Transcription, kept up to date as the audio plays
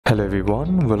Hello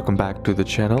everyone, welcome back to the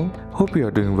channel. Hope you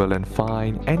are doing well and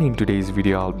fine, and in today's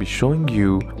video I'll be showing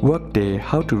you Workday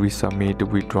how to resubmit a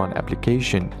withdrawn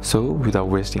application. So without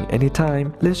wasting any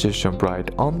time, let's just jump right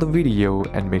on the video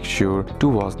and make sure to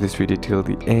watch this video till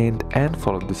the end and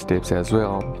follow the steps as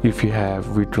well. If you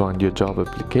have withdrawn your job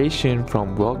application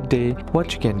from Workday,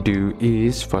 what you can do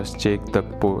is first check the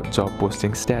job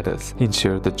posting status.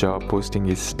 Ensure the job posting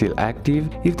is still active.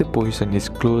 If the position is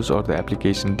closed or the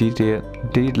application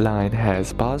deadline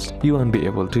has passed, you won't be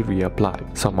able to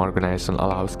reapply. Some organization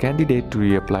allows candidate to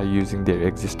reapply using their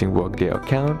existing Workday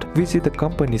account. Visit the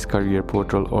company's career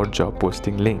portal or job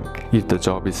posting link. If the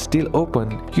job is still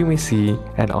open, you may see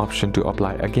an option to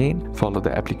apply again. Follow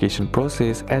the application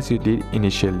process as you did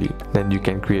initially. Then you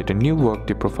can create a new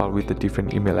Workday profile with a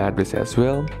different email address as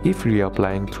well. If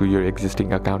reapplying through your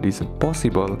existing account isn't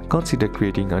possible, consider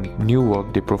creating a new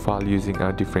Workday profile using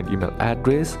a different email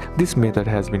address. This method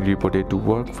has been reported to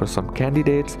work for some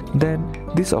candidates. Then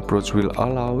this approach will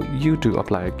allow you to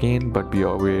apply again, but be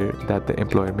aware that the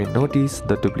employer may notice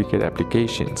the duplicate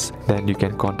applications. Then you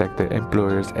can contact the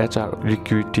employer's HR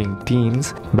recruiting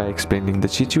teams by explaining the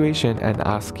situation and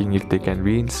asking if they can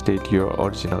reinstate your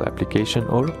original application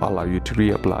or allow you to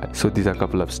reapply. So these are a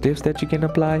couple of steps that you can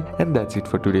apply, and that's it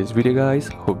for today's video guys.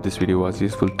 Hope this video was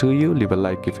useful to you. Leave a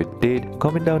like if it did,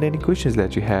 comment down any questions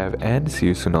that you have, and see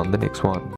you soon on the next one.